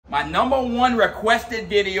My #1 requested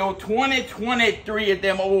video 2023 of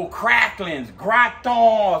them old Cracklins,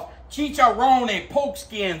 Grattons, Chicharrones, poke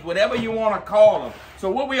skins, whatever you want to call them.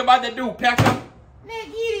 So what we about to do, Pecker? Let's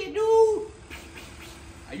get it, dude.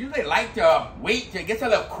 I usually like to wait till it gets a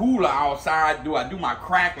little cooler outside. I do my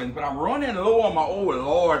Cracklins, but I'm running low on my old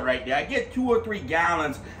Lord right there. I get 2 or 3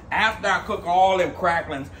 gallons after I cook all them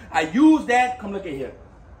Cracklins. I use that. Come look at here.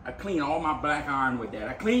 I clean all my black iron with that.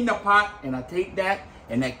 I clean the pot and I take that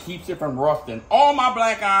and that keeps it from rusting. All my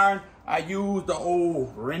black iron, I use the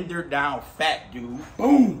old rendered down fat, dude.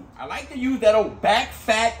 Boom. I like to use that old back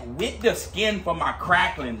fat with the skin for my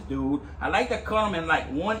Cracklins, dude. I like to cut them in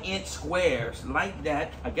like 1-inch squares, like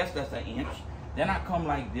that. I guess that's 1 inch. Then I come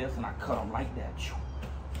like this and I cut them like that.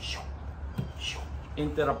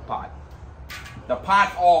 Into the pot. The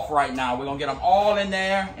pot's off right now. We're gonna get them all in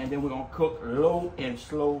there and then we're gonna cook low and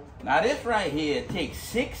slow. Now this right here, it takes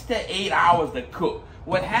 6 to 8 hours to cook.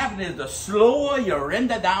 What happens is the slower you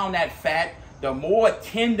render down that fat, the more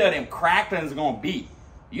tender them Cracklins are gonna be.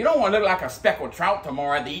 You don't wanna look like a speckled trout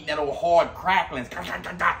tomorrow after eating that old hard Cracklins.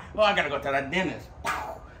 Oh, I gotta go to the dentist.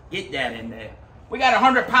 Get that in there. We got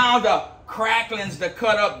 100 pounds of Cracklins to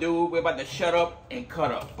cut up, dude. We're about to shut up and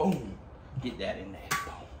cut up. Boom. Get that in there.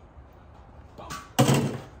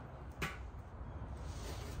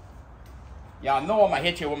 Y'all know I'm gonna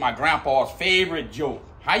hit you with my grandpa's favorite joke.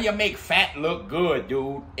 How you make fat look good,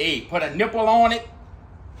 dude? Hey, put a nipple on it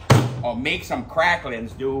or make some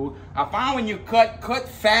Cracklins, dude. I found when you cut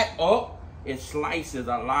fat up, it slices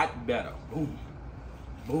a lot better. Boom,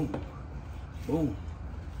 boom, boom.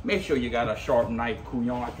 Make sure you got a sharp knife,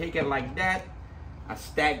 couillon. I take it like that. I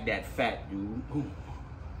stack that fat, dude. Boom.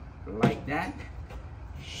 Like that.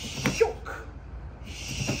 Shook.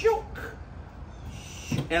 Shook.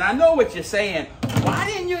 And I know what you're saying. Why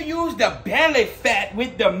didn't you use the belly fat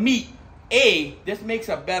with the meat? A, this makes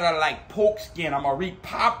a better like poke skin. I'm gonna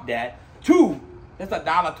repop that. 2, that's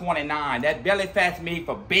 $1.29. That belly fat's made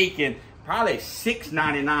for bacon. Probably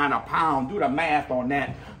 $6.99 a pound. Do the math on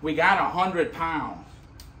that. We got 100 pounds.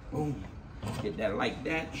 Boom. Get that like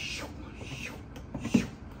that.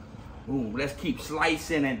 Boom. Let's keep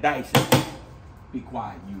slicing and dicing. Be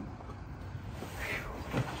quiet, you.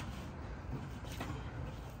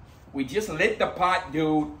 We just lit the pot,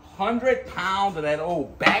 dude. 100 pounds of that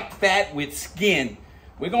old back fat with skin.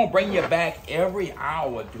 We're gonna bring you back every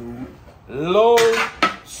hour, dude. Low,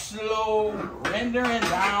 slow, rendering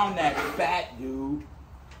down that fat, dude.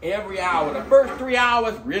 Every hour. The first 3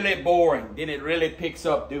 hours, really boring. Then it really picks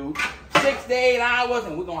up, dude. 6 to 8 hours,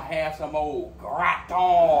 and we're gonna have some old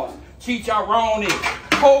Grattons, Chicharrones,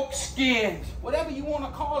 poke skins, whatever you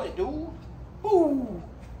wanna call it, dude. Ooh.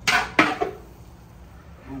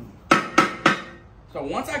 So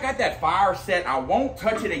once I got that fire set, I won't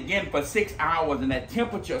touch it again for 6 hours and that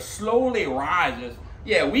temperature slowly rises.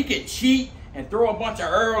 Yeah, we could cheat and throw a bunch of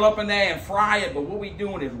Earl up in there and fry it, but what we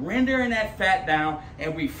doing is rendering that fat down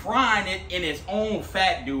and we frying it in its own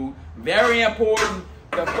fat, dude. Very important.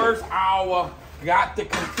 The first hour got to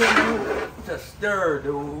continue to stir,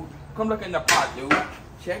 dude. Come look in the pot, dude.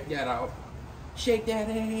 Check that out. Shake that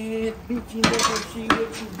head, bitchy, let's see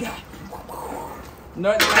what you got.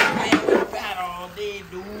 Nothing like playing with fat all day,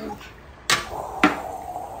 dude.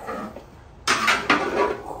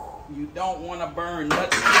 You don't want to burn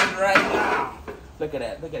nothing right now. Look at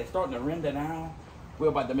that. Look at it. Starting to render down. We're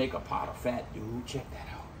about to make a pot of fat, dude. Check that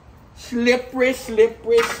out. Slippery,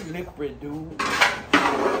 slippery, slippery, dude.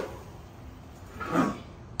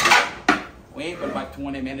 Wait for about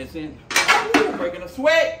 20 minutes in. Ooh, breaking a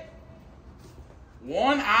sweat.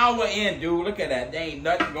 1 hour in, dude. Look at that. There ain't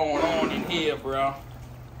nothing going on in here, bro.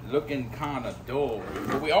 Looking kind of dull.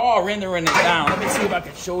 But we all rendering it down. Let me see if I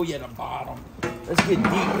can show you the bottom. Let's get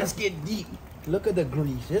deep. Let's get deep. Look at the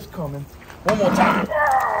grease. It's coming. One more time.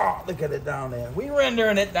 Oh, look at it down there. We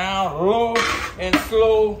rendering it down low and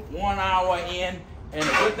slow. 1 hour in. And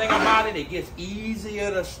the good thing about it, it gets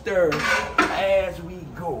easier to stir as we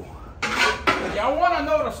go. If y'all want to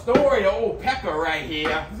know the story of old Pecker right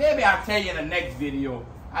here, maybe I'll tell you in the next video.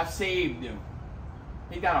 I saved him.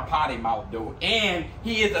 He got a potty mouth, dude. And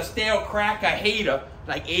he is a stale cracker hater,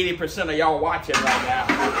 like 80% of y'all watching right now.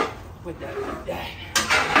 Put that like that.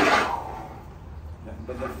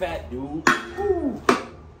 But the fat, dude. Woo.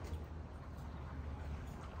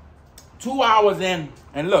 2 hours in,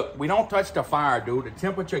 and look, we don't touch the fire, dude. The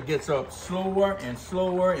temperature gets up slower and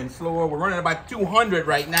slower and slower. We're running about 200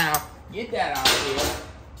 right now. Get that out of here.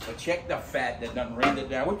 But check the fat that done rendered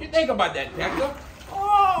down. What you think about that, Pecker?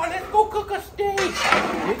 Oh, let's go cook a steak.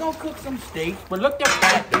 We're gonna cook some steaks. But look at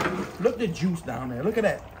that, dude. Look the juice down there. Look at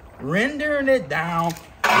that. Rendering it down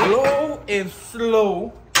low and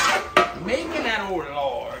slow. Making that old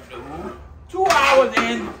Lord, dude. 2 hours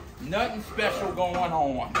in, nothing special going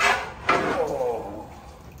on. Oh.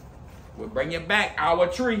 We'll bring it back, our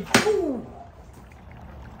tree. Ooh.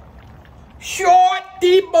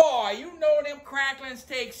 Shorty boy, you know them cracklins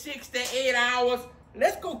take 6 to 8 hours.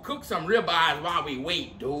 Let's go cook some ribeyes while we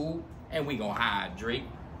wait, dude. And we gonna hydrate.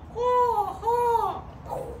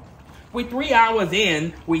 We 3 hours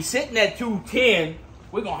in, we sitting at 210.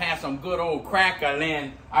 We're gonna have some good old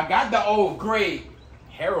Cracklins. I got the old gray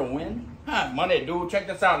heroin. Money, dude. Check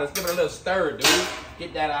this out. Let's give it a little stir, dude.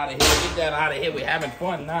 Get that out of here. Get that out of here. We're having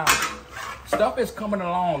fun now. Stuff is coming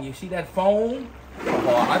along. You see that foam?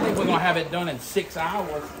 I think we're gonna have it done in 6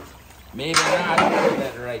 hours. Maybe not. Look at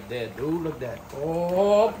that right there, dude. Look at that.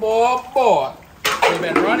 Oh, boy. You've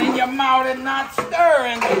been running your mouth and not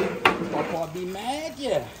stirring. Boy, be mad,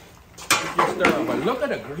 yeah. Just stirring. But look at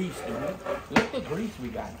the grease, dude. Look at the grease we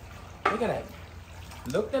got. Look at that.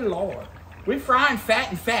 Look at the Lord. We're frying fat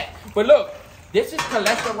and fat. But look, this is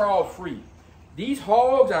cholesterol free. These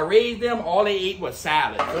hogs, I raised them, all they ate was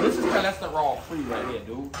salad. So this is cholesterol free right here,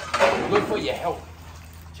 dude. Good for your health.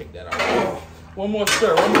 Check that out. Oh, one more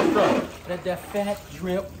stir, one more stir. Let that fat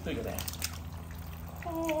drip. Look at that.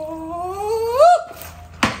 Oh.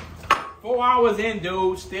 4 hours in,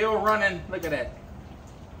 dude. Still running. Look at that.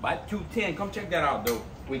 About 210. Come check that out, dude.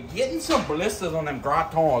 We're getting some blisters on them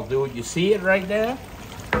Grattons, dude. You see it right there?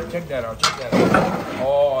 Check that out, check that out.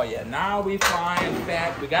 Oh, yeah, now we frying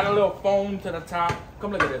fat. We got a little foam to the top.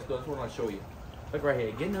 Come look at this, dude. That's what I'm gonna show you. Look right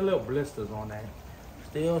here, getting a little blisters on that.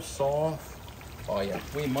 Still soft. Oh, yeah,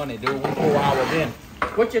 we money, dude. We're 4 hours in.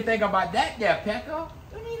 What you think about that there, Pecker?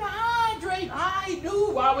 We need to hydrate. I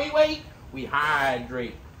do. While we wait, we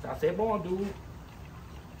hydrate. So I said, boy, dude.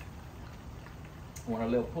 Want a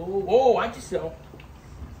little pull? Whoa, watch yourself.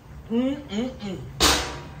 Oh.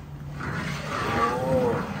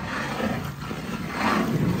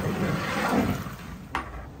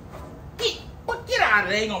 Get out of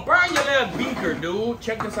there. Ain't gonna burn your little beaker, dude.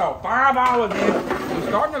 Check this out. 5 hours in. It's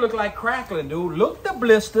starting to look like crackling, dude. Look the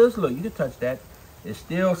blisters. Look, you can touch that. It's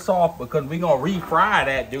still soft because we're gonna refry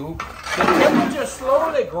that, dude. The temperature's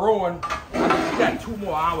slowly growing. I think we got 2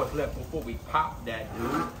 more hours left before we pop that,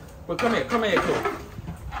 dude. But come here, cool.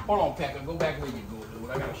 Hold on, Packer. Go back where you go, dude.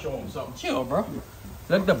 I gotta show him something. Chill, bro.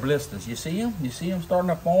 Look at the blisters. You see them? You see them starting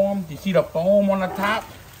to form? You see the foam on the top?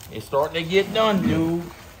 It's starting to get done, dude.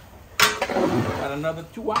 Got another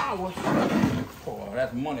 2 hours. Oh,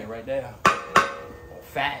 that's money right there.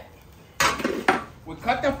 Fat. We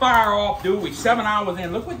cut the fire off, dude. We 7 hours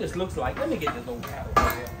in. Look what this looks like. Let me get this old cattle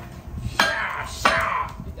right here. Get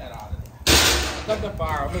that out of there. Cut the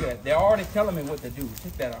fire off. Look at that. They're already telling me what to do.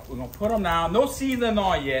 Check that out. We're going to put them down. No seasoning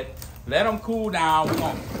on yet. Let them cool down. We're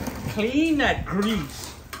going to clean that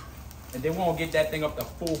grease. And then we're going to get that thing up to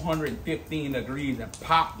 415 degrees and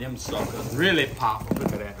pop them suckers. Really pop them.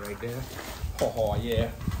 Look at that right there. Oh, yeah.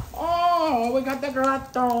 Oh, we got the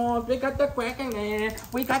Grattons. We got the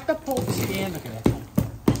Cracklins. We got the pork skin. Look at that.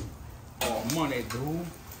 Oh, money, dude.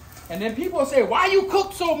 And then people say, why you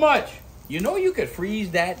cook so much? You know you could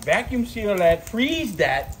freeze that, vacuum seal that, freeze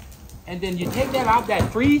that. And then you take that out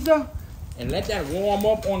that freezer and let that warm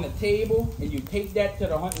up on the table. And you take that to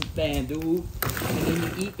the hunting stand, dude. And then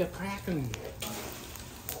you eat the Cracklins.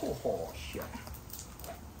 Oh, shit.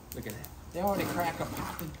 Look at that. They already cracker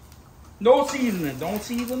popping. No seasoning. Don't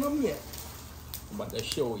season them yet. I'm about to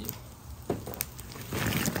show you.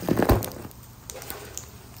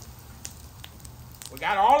 We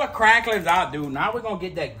got all the Cracklins out, dude. Now we're going to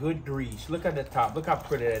get that good grease. Look at the top. Look how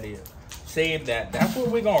pretty that is. Save that. That's what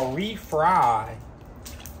we're going to refry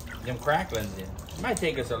them Cracklins in. It might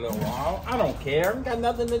take us a little while. I don't care. We got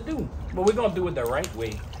nothing to do. But we're going to do it the right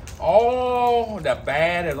way. All the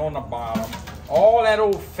bad is on the bottom. All that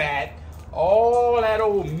old fat. All that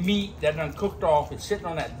old meat that done cooked off is sitting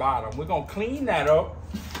on that bottom. We're going to clean that up.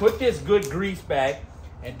 Put this good grease back.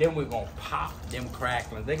 And then we're going to pop them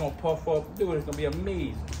Cracklins. They're going to puff up. Dude, it's going to be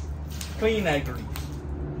amazing. Clean that grease.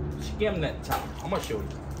 Skim that top. I'm going to show you.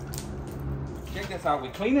 Check this out.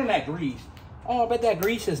 We're cleaning that grease. Oh, I bet that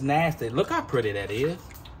grease is nasty. Look how pretty that is.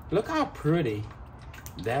 Look how pretty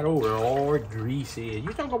that old Lord grease is.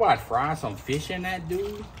 You talk about frying some fish in that,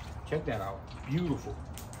 dude? Check that out. Beautiful.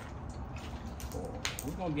 Oh,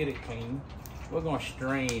 we're going to get it clean. We're going to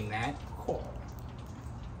strain that. Oh.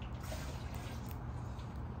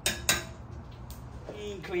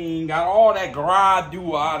 Clean. Got all that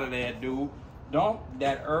gras-do out of there, dude. Dump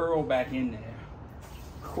that Earl back in there.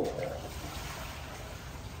 Cool.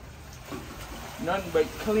 Nothing but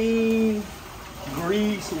clean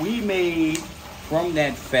grease we made from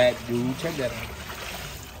that fat, dude. Check that out.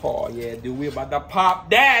 Oh, yeah, dude. We about to pop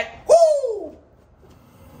that. Woo!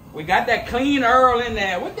 We got that clean Earl in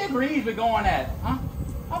there. What that grease we going at? Huh?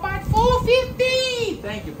 About 415.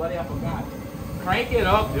 Thank you, buddy. I forgot. Crank it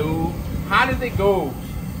up, dude. Hot as it goes.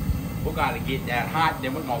 We gotta get that hot.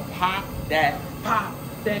 Then we're gonna pop that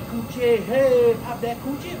coochie. Hey, pop that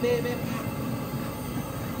coochie, baby.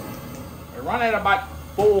 We run at about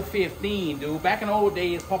 415, dude. Back in the old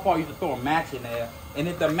days, Papa used to throw a match in there. And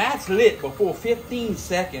if the match lit before 15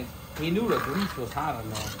 seconds, he knew the grease was hot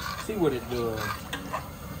enough. See what it does.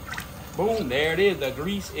 Boom, there it is. The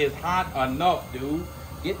grease is hot enough, dude.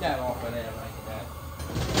 Get that off of there like that.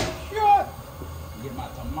 Shut. Get my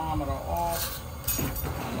thermometer off.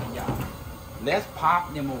 Yeah. Let's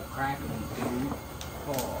pop them old cracklins, dude.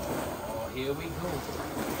 Oh, here we go.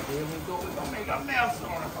 Here we go. We're gonna make a mess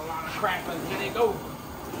on us. A lot of cracklins. Here they go.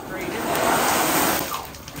 Straight in there.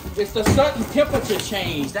 It's the sudden temperature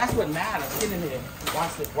change. That's what matters. Get in there.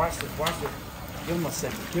 Watch this, watch this, watch this. Give them a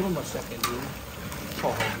second. Give them a second, dude.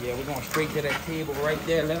 Oh, yeah, we're going straight to that table right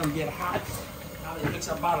there. Let them get hot. Now it takes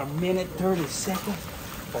about a minute, 30 seconds.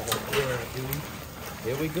 Oh, yeah, dude.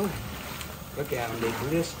 Here we go. Look at them. They're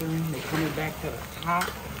glistering. They're coming back to the top.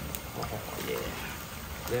 Oh, yeah.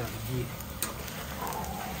 Let them get it.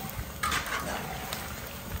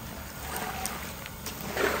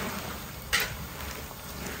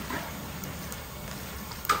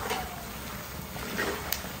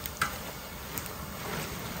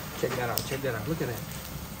 Check that out, check that out. Look at that.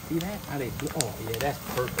 See that? How they do? Oh, yeah, that's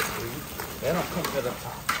perfect, dude. Let them come to the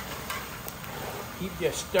top. Keep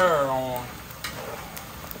your stir on.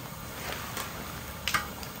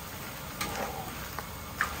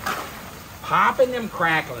 Popping them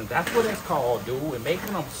cracklings. That's what it's called, dude. And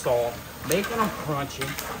making them soft, making them crunchy.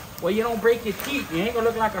 Well, you don't break your teeth. You ain't gonna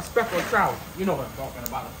look like a speckled trout. You know what I'm talking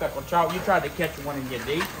about, a speckled trout. You tried to catch one in your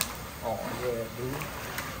day. Oh, yeah, dude.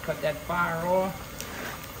 Cut that fire off.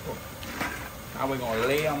 Now we're gonna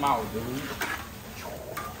lay them out, dude.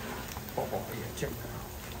 Oh, yeah, check that out.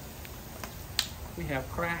 We have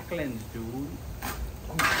cracklins, dude.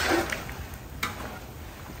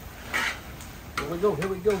 Here we go, here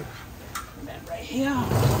we go. And then right here.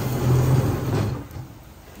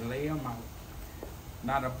 Lay them out.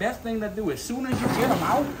 Now the best thing to do as soon as you get them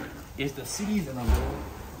out is to season them, dude.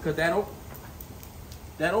 Because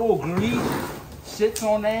that old grease sits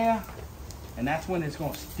on there, and that's when it's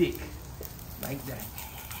gonna stick. Like that.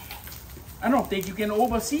 I don't think you can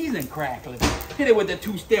over-season cracklins. Hit it with the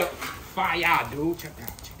two-step fire, dude. Check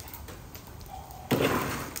that out, check that out.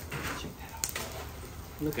 Check that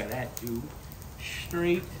out. Look at that, dude.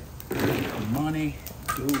 Straight money,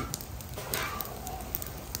 dude.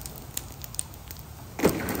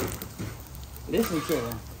 Listen to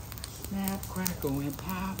them. Snap, crackle, and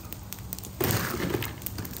pop.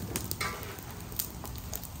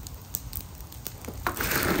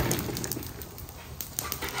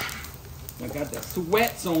 I got the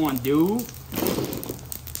sweats on, dude.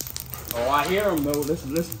 Oh, I hear them though.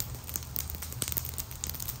 Listen, listen.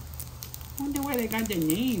 Wonder where they got their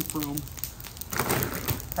name from.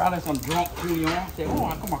 Probably some drunk couillon. Say, oh,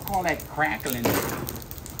 I'm gonna call that crackling.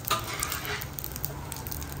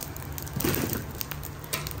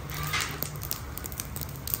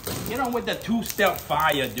 Get on with the two-step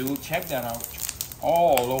fire, dude. Check that out.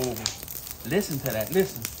 All over. Listen to that.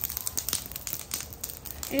 Listen.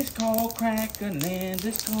 It's called crackling,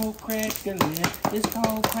 it's called crackling, it's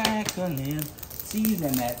called crackling.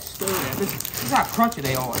 Season that, stir that. Listen, this is how crunchy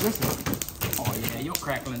they are. Listen. Oh yeah, your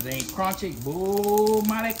cracklings ain't crunchy. Boo,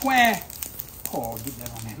 mighty quack. Oh, get that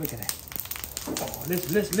on there. Look at that. Oh,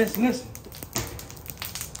 listen, listen, listen, listen.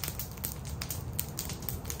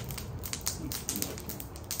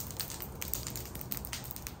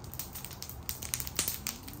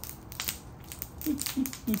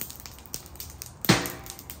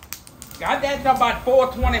 Got that to about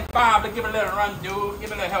 425 to give it a little run, dude.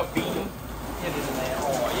 Give it a little help beating. Get it in there.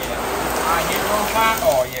 Oh, yeah. I hear it on fire.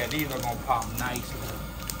 Oh, yeah. These are going to pop nicely.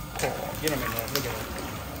 Oh, get them in there. Look at that.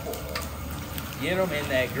 Oh. Get them in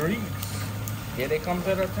that grease. Here they come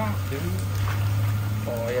to the top, dude.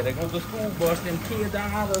 Oh, yeah. There goes the school bus. Them kids are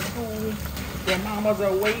out of school. Their mamas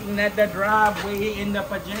are waiting at the driveway in the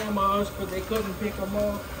pajamas because they couldn't pick them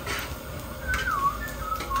up.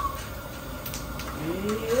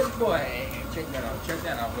 Yeah, boy. Check that out. Check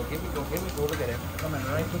that out. Look, here we go. Here we go. Look at it. Coming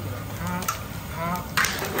right. Look at it. Pop, pop.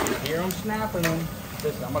 Hear them snapping them.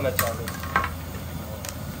 Listen, I'm going to let y'all listen.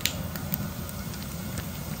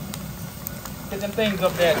 Get them things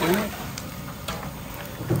up there, dude.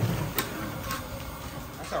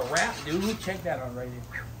 That's a wrap, dude. Check that out right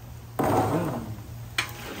there. Boom.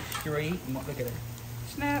 Straight. Look at it.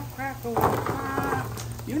 Snap, crackle, pop.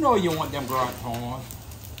 You know you want them Grattons.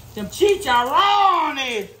 Them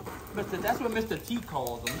chicharrones. That's what Mr. T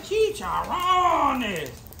calls them.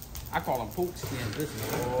 Chicharrones. I call them poke skins. Listen,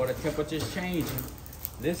 oh, the temperature's changing.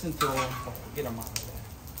 Listen to them. Oh, get them out of there.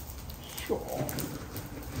 Sure.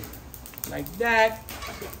 Like that.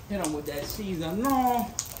 Hit them with that season on.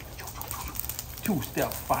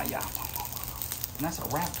 Two-step fire. And that's a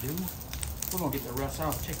wrap, dude. We're gonna get the rest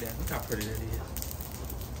out. Check that. Look how pretty that is.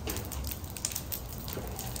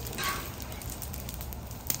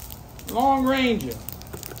 Long Ranger.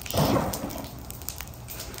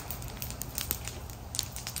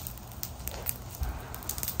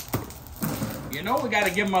 You know we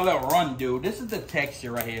gotta give them a little run, dude. This is the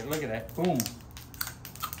texture right here. Look at that. Boom.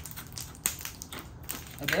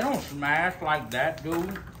 And they don't smash like that,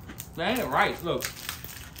 dude. That ain't right. Look.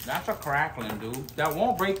 That's a crackling, dude. That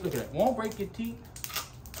won't break. Look at that. Won't break your teeth.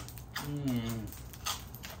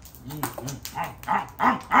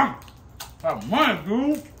 That's money,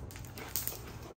 dude.